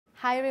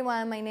Hi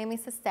everyone, my name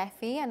is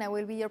Steffi and I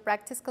will be your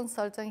practice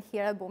consultant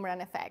here at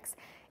BoomerangFX.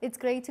 It's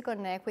great to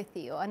connect with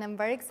you and I'm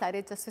very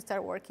excited just to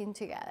start working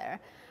together.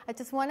 I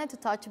just wanted to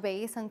touch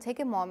base and take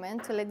a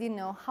moment to let you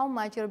know how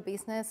much your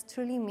business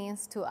truly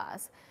means to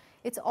us.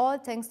 It's all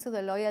thanks to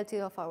the loyalty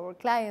of our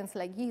clients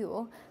like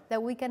you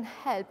that we can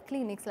help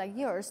clinics like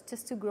yours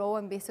just to grow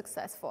and be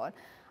successful.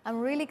 I'm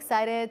really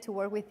excited to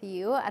work with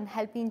you and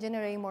helping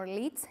generate more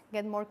leads,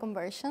 get more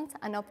conversions,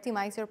 and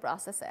optimize your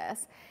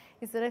processes.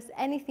 If there is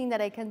anything that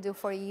I can do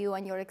for you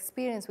and your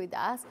experience with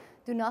us,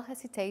 do not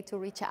hesitate to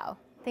reach out.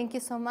 Thank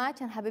you so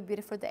much and have a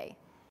beautiful day.